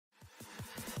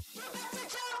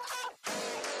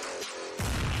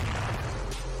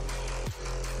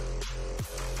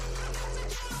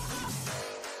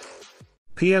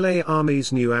PLA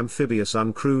Army's new Amphibious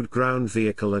Uncrewed ground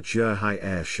vehicle at Zhuhai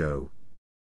Airshow.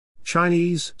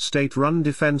 Chinese state-run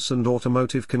defense and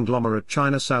automotive conglomerate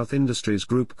China South Industries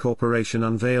Group Corporation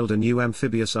unveiled a new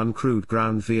Amphibious Uncrewed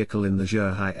ground vehicle in the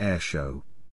Zhuhai Airshow.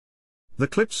 The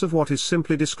clips of what is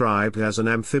simply described as an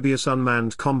amphibious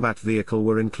unmanned combat vehicle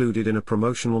were included in a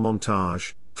promotional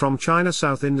montage from China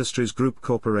South Industries Group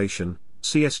Corporation,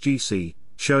 CSGC,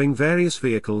 showing various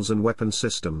vehicles and weapon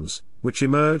systems, which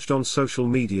emerged on social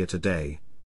media today.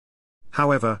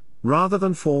 However, rather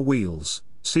than four wheels,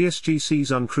 CSGC's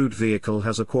uncrewed vehicle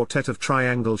has a quartet of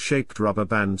triangle-shaped rubber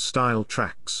band-style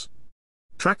tracks.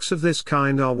 Tracks of this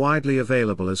kind are widely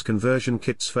available as conversion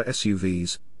kits for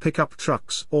SUVs, pickup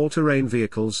trucks, all-terrain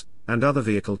vehicles, and other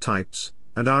vehicle types,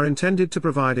 and are intended to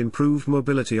provide improved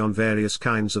mobility on various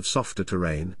kinds of softer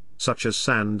terrain, such as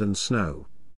sand and snow.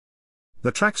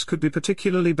 The tracks could be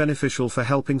particularly beneficial for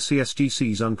helping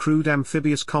CSGC's uncrewed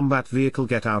amphibious combat vehicle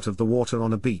get out of the water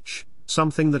on a beach,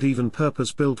 something that even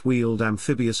purpose-built wheeled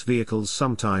amphibious vehicles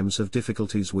sometimes have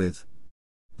difficulties with.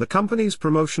 The company's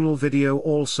promotional video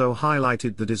also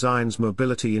highlighted the design's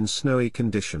mobility in snowy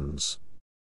conditions.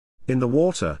 In the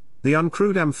water, the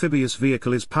uncrewed amphibious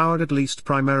vehicle is powered at least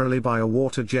primarily by a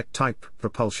water jet-type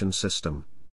propulsion system.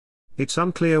 It's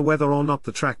unclear whether or not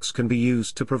the tracks can be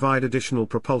used to provide additional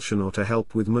propulsion or to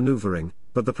help with maneuvering,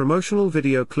 but the promotional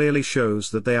video clearly shows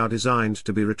that they are designed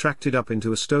to be retracted up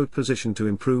into a stowed position to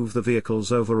improve the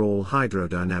vehicle's overall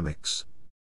hydrodynamics.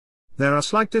 There are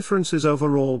slight differences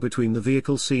overall between the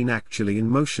vehicle seen actually in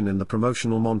motion in the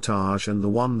promotional montage and the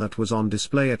one that was on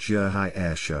display at Zhuhai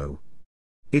Airshow.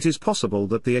 It is possible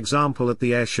that the example at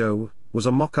the airshow was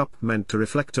a mock-up meant to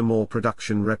reflect a more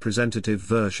production representative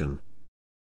version.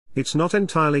 It's not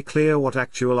entirely clear what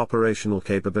actual operational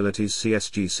capabilities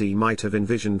CSGC might have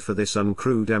envisioned for this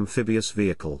uncrewed amphibious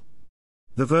vehicle.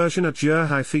 The version at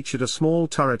Zhuhai featured a small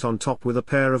turret on top with a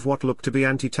pair of what looked to be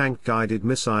anti-tank guided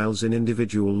missiles in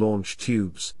individual launch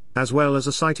tubes, as well as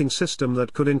a sighting system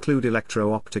that could include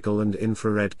electro-optical and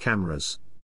infrared cameras.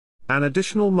 An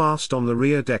additional mast on the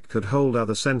rear deck could hold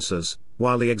other sensors,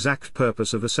 while the exact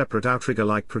purpose of a separate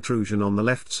outrigger-like protrusion on the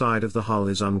left side of the hull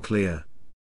is unclear.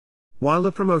 While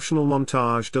the promotional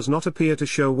montage does not appear to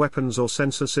show weapons or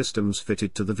sensor systems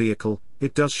fitted to the vehicle,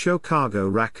 it does show cargo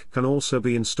rack can also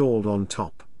be installed on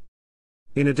top.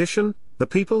 In addition, the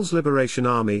People's Liberation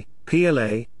Army,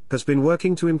 PLA, has been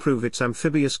working to improve its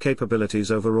amphibious capabilities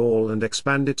overall and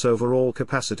expand its overall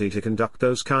capacity to conduct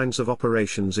those kinds of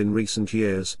operations in recent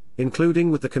years, including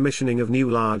with the commissioning of new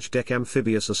large-deck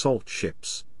amphibious assault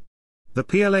ships. The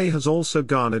PLA has also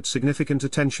garnered significant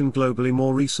attention globally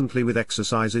more recently with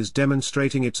exercises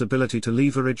demonstrating its ability to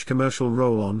leverage commercial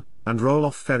roll-on and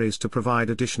roll-off ferries to provide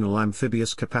additional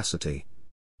amphibious capacity.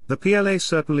 The PLA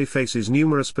certainly faces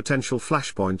numerous potential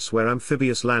flashpoints where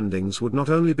amphibious landings would not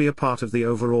only be a part of the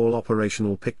overall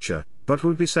operational picture, but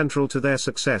would be central to their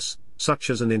success, such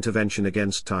as an intervention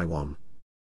against Taiwan.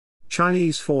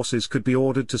 Chinese forces could be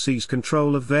ordered to seize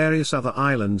control of various other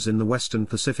islands in the Western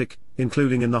Pacific,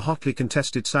 including in the hotly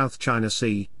contested South China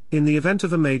Sea, in the event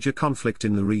of a major conflict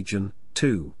in the region,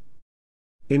 too.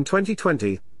 In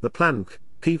 2020, the PLANC,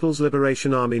 People's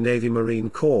Liberation Army Navy Marine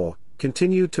Corps,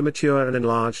 continued to mature an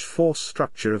enlarged force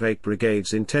structure of 8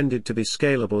 brigades intended to be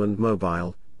scalable and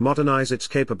mobile, modernize its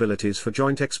capabilities for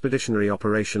joint expeditionary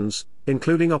operations,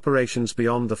 including operations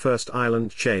beyond the first island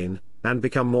chain, and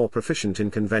become more proficient in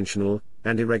conventional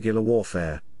and irregular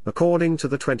warfare, according to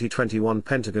the 2021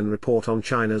 Pentagon Report on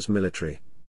China's military.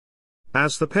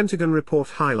 As the Pentagon report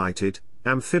highlighted,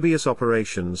 amphibious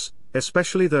operations,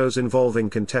 especially those involving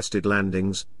contested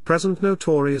landings, present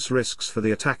notorious risks for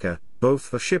the attacker, both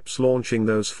for ships launching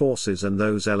those forces and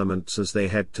those elements as they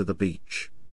head to the beach.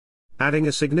 Adding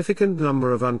a significant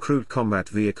number of uncrewed combat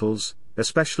vehicles,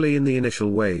 especially in the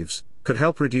initial waves, could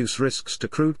help reduce risks to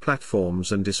crewed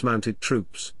platforms and dismounted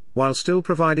troops, while still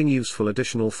providing useful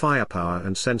additional firepower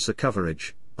and sensor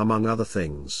coverage, among other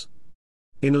things.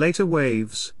 In later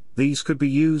waves, these could be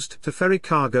used to ferry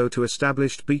cargo to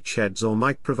established beachheads or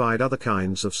might provide other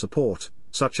kinds of support,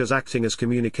 such as acting as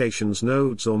communications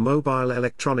nodes or mobile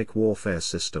electronic warfare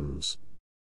systems.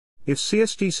 If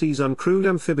CSGC's uncrewed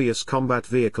amphibious combat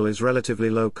vehicle is relatively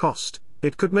low cost,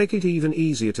 it could make it even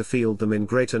easier to field them in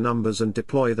greater numbers and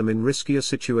deploy them in riskier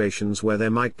situations where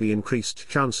there might be increased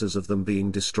chances of them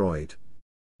being destroyed.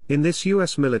 In this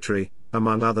US military,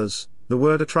 among others, the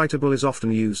word attritable is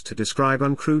often used to describe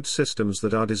uncrewed systems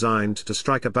that are designed to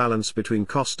strike a balance between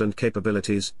cost and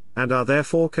capabilities, and are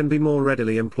therefore can be more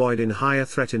readily employed in higher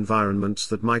threat environments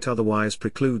that might otherwise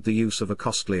preclude the use of a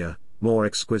costlier, more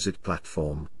exquisite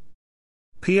platform.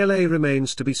 PLA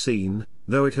remains to be seen,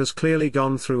 though it has clearly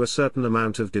gone through a certain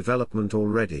amount of development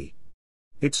already.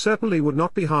 It certainly would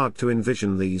not be hard to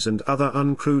envision these and other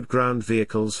uncrewed ground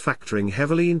vehicles factoring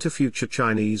heavily into future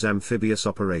Chinese amphibious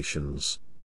operations.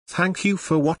 Thank you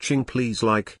for watching. Please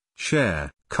like, share,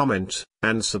 comment,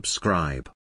 and subscribe.